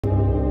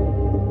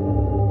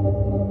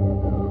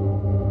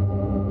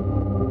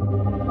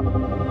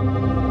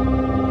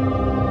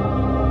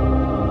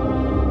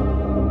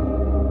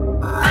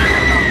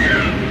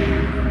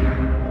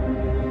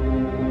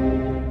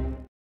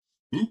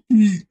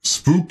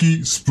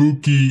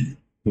Spooky.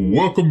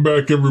 Welcome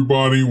back,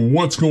 everybody.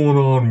 What's going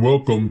on?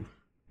 Welcome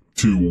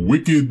to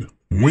Wicked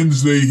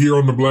Wednesday here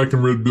on the Black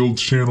and Red Builds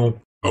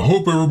channel. I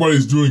hope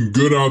everybody's doing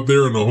good out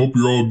there, and I hope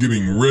you're all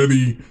getting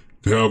ready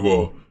to have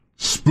a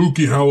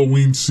spooky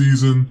Halloween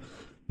season.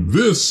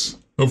 This,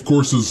 of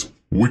course, is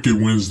Wicked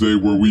Wednesday,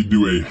 where we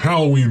do a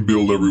Halloween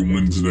build every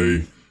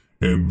Wednesday.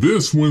 And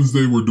this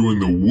Wednesday, we're doing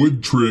the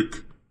wood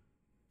trick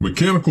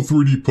mechanical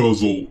 3D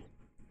puzzle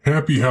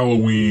Happy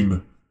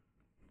Halloween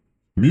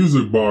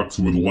music box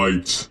with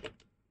lights.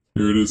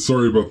 Here it is.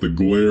 Sorry about the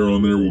glare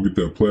on there. We'll get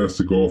that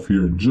plastic off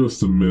here in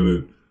just a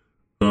minute.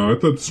 I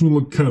thought this one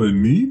looked kind of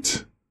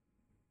neat.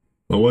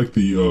 I like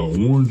the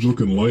orange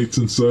looking lights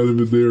inside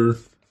of it there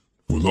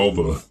with all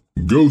the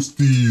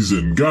ghosties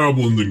and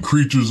goblins and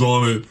creatures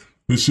on it.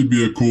 This should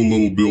be a cool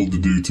little build to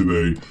do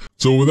today.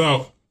 So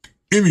without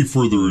any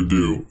further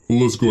ado,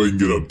 let's go ahead and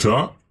get up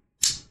top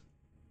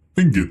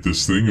and get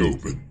this thing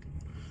open.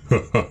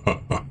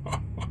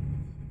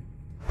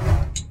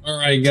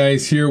 Alright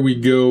guys, here we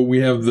go. We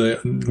have the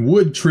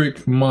wood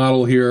trick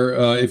model here.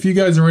 If you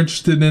guys are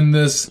interested in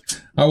this,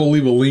 I will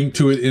leave a link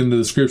to it in the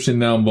description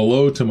down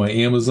below to my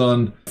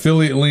Amazon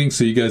affiliate link,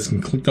 so you guys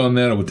can click on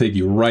that. It will take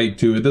you right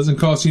to it. It doesn't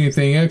cost you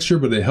anything extra,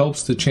 but it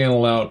helps the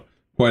channel out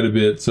quite a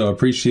bit, so I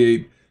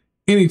appreciate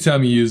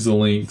anytime you use the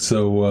link.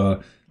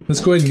 So let's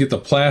go ahead and get the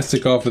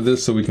plastic off of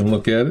this so we can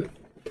look at it.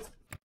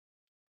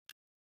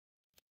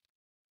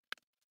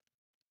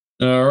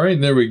 Alright,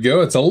 there we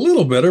go. It's a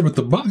little better, but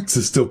the box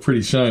is still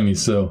pretty shiny.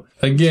 So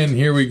again,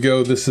 here we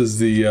go. This is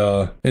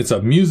the, it's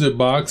a music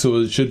box, so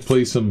it should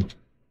play some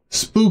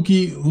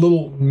spooky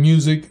little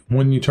music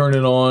when you turn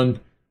it on.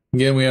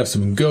 Again, we have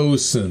some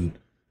ghosts and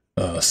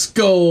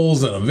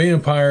skulls and a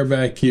vampire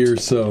back here.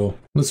 So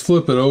let's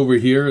flip it over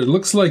here. It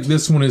looks like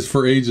this one is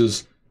for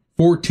ages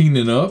 14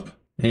 and up.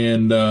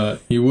 And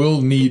you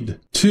will need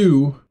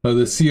 2 of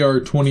the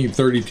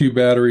CR2032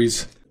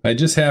 batteries. I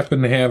just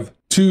happen to have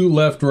 2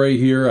 left right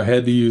here. I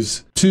had to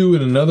use 2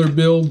 in another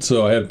build,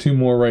 so I have 2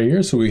 more right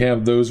here. So we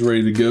have those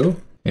ready to go.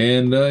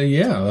 And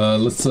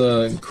let's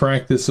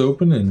crack this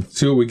open and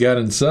see what we got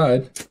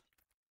inside.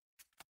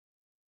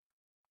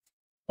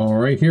 All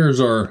right,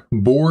 here's our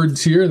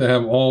boards here that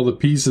have all the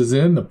pieces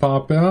in to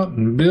pop out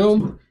and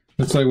build.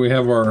 Looks like we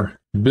have our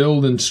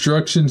build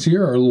instructions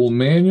here, our little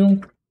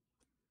manual.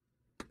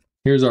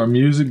 Here's our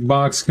music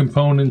box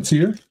components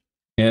here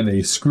and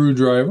a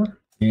screwdriver.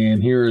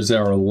 And here is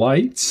our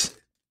lights.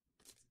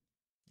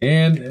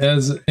 And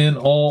as in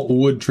all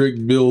wood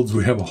trick builds,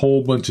 we have a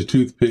whole bunch of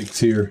toothpicks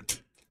here.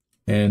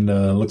 And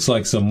looks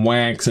like some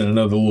wax and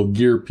another little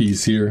gear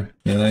piece here.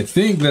 And I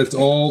think that's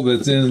all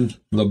that's in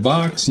the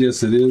box.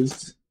 Yes, it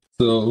is.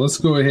 So let's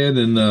go ahead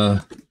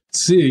and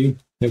see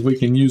if we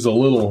can use a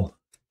little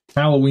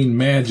Halloween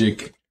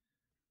magic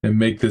and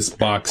make this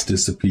box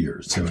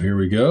disappear. So here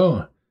we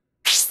go.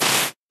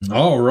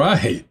 All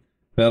right.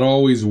 That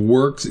always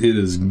works. It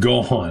is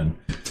gone.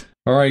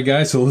 All right,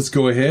 guys, so let's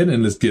go ahead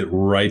and let's get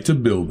right to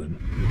building.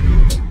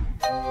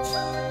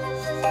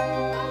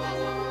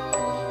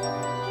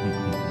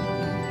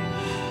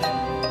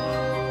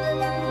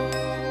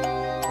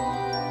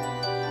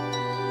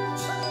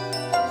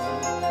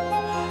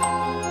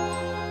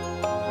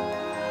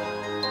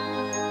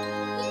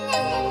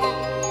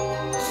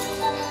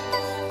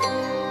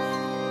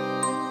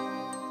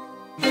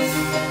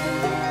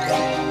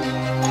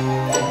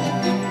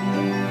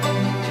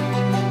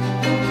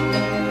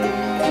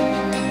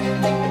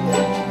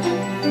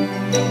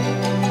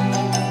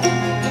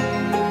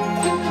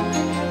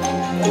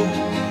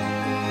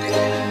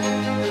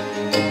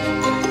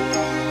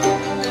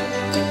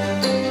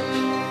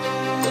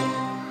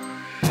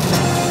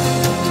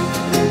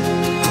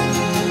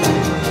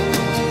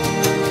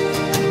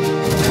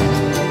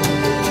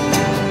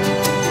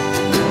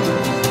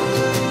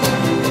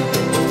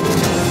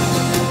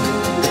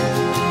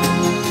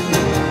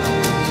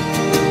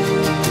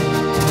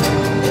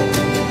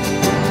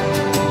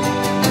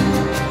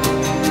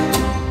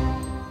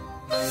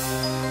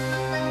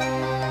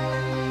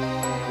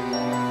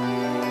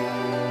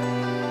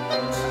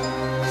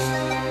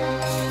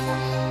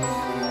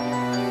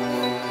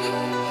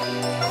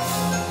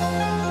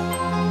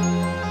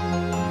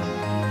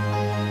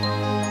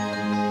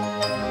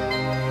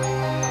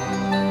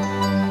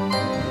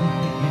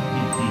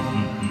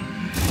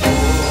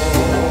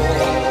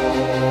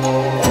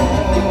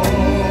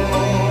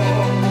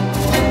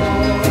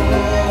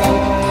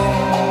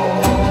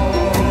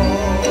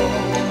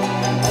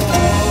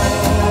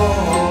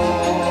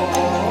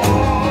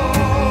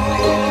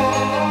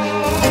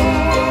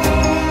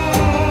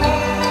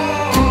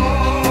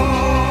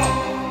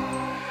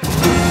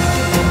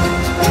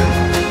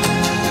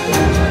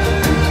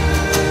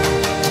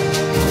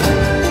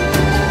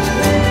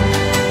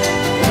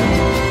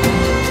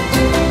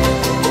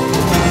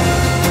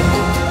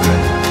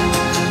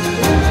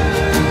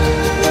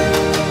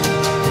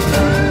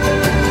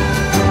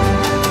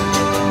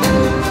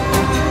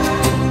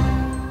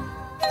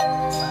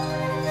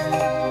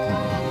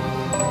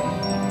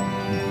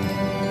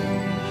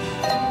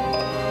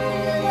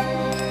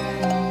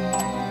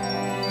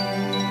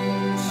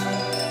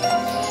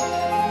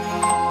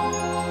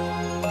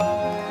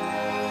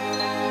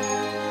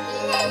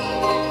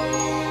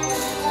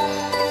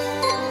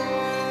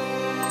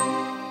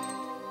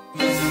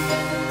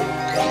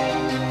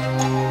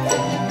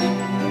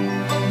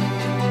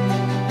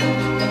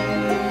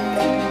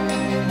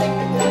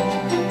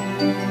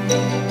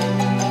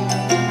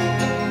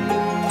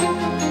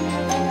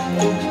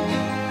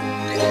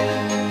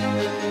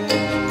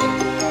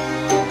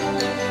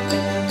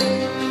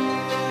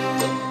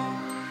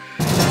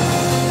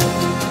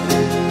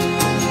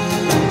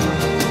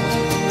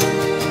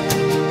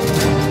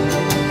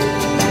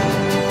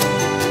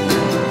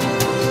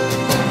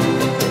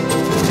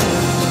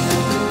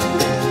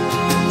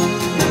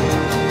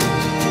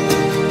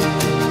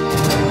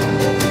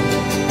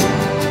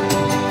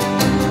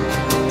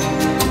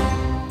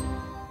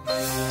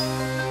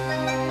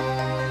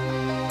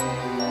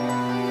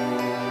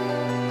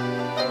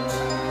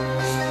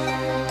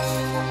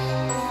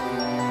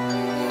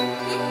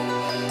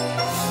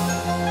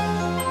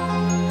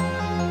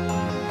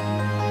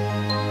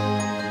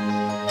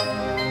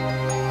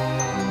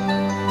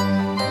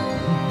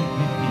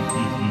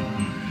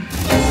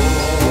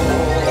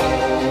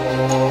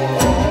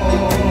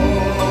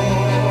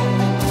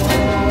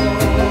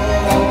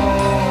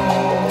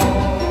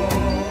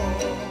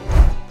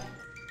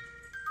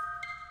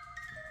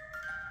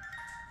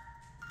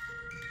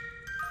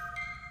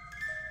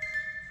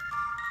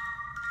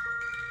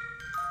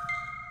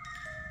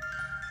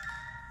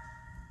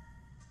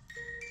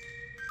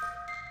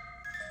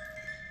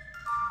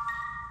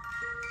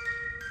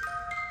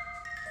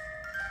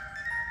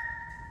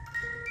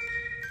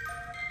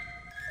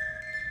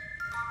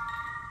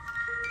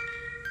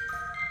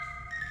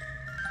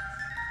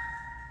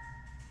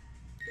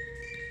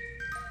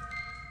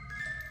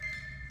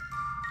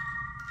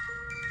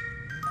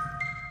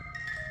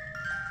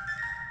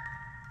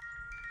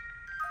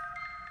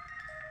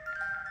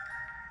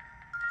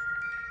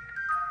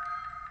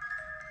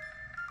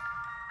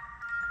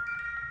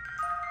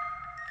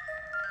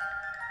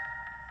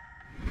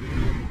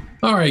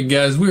 Alright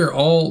guys, we are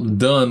all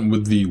done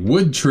with the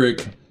Wood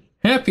Trick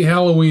Happy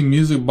Halloween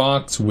music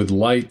box with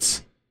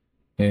lights.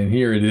 And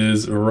here it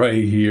is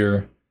right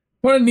here.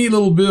 What a neat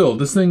little build.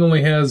 This thing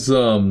only has,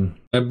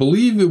 I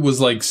believe it was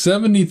like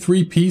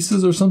 73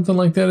 pieces or something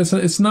like that.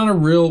 It's not a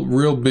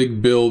real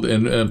big build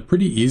and a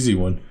pretty easy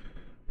one.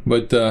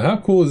 But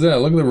how cool is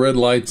that? Look at the red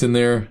lights in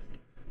there.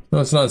 No,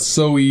 it's not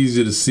so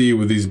easy to see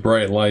with these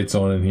bright lights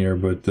on in here,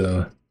 but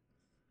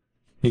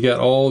you got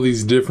all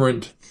these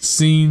different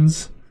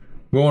scenes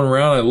going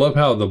around. I love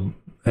how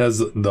has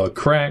the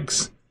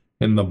cracks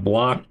and the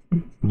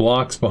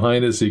blocks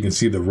behind it, so you can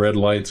see the red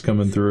lights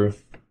coming through.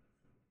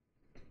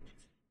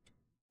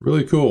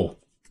 Really cool.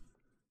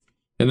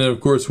 And then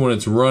of course when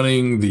it's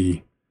running,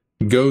 the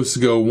ghosts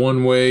go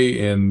one way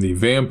and the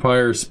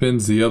vampire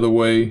spins the other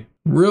way.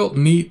 Real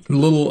neat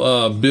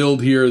little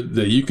build here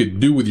that you could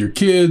do with your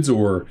kids,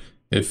 or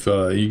if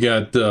you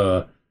got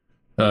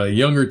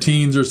younger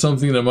teens or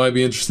something that might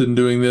be interested in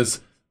doing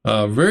this.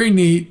 Very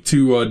neat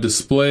to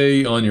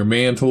display on your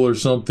mantle or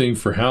something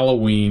for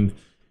Halloween.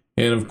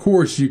 And of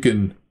course you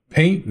can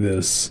paint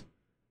this.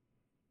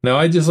 Now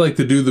I just like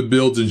to do the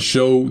builds and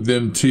show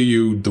them to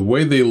you the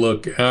way they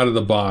look out of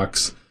the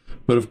box.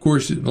 But of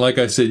course, like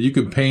I said, you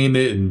can paint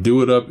it and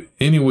do it up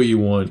any way you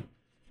want.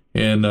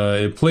 And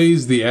it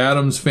plays the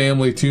Addams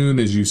Family tune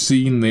as you've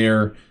seen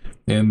there,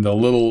 and the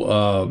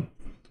little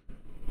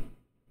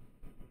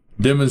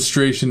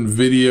demonstration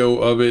video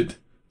of it.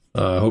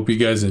 I hope you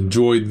guys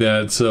enjoyed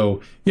that. So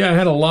yeah, I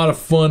had a lot of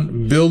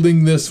fun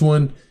building this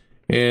one,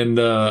 and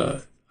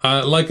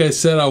like I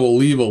said, I will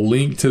leave a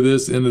link to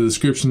this in the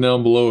description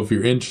down below if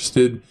you're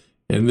interested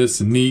in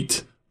this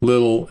neat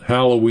little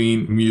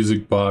Halloween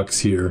music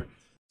box here.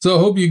 So I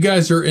hope you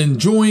guys are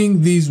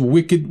enjoying these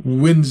Wicked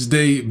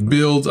Wednesday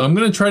builds. I'm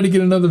going to try to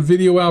get another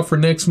video out for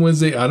next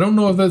Wednesday. I don't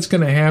know if that's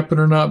going to happen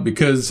or not,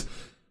 because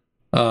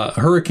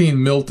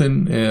Hurricane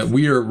Milton,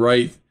 we are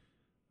right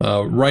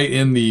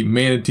in the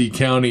Manatee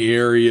County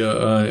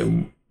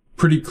area,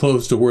 pretty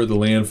close to where the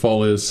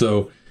landfall is.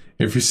 So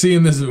if you're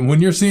seeing this,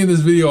 when you're seeing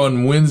this video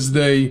on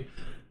Wednesday,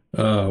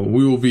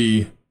 we will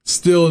be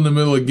still in the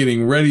middle of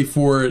getting ready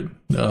for it.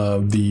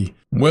 The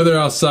weather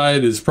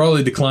outside is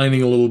probably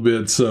declining a little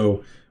bit,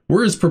 so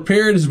we're as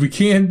prepared as we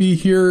can be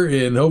here,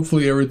 and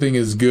hopefully everything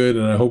is good,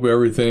 and I hope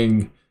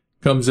everything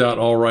comes out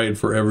all right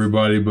for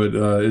everybody. But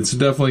it's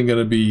definitely going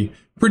to be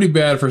pretty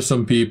bad for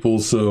some people.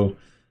 So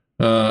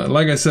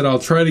like I said, I'll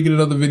try to get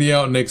another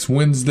video out next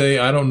Wednesday.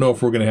 I don't know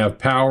if we're going to have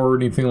power or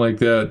anything like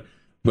that,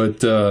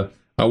 but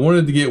I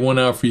wanted to get one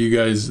out for you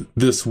guys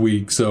this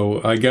week,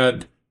 so I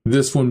got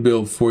this one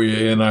built for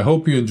you, and I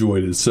hope you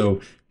enjoyed it. So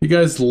if you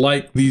guys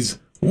like these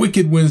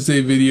Wicked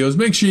Wednesday videos,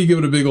 make sure you give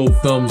it a big old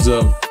thumbs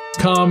up,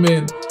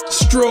 comment,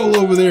 stroll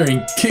over there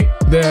and kick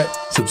that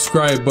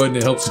subscribe button.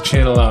 It helps the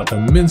channel out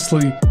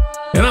immensely.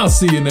 And I'll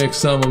see you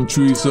next time. I'm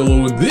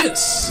thechewysolo, and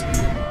this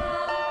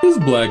is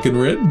Black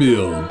and Red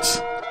Builds.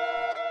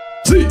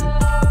 See ya.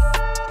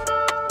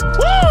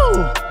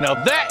 Woo! Now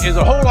that is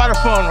a whole lot of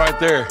fun right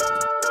there.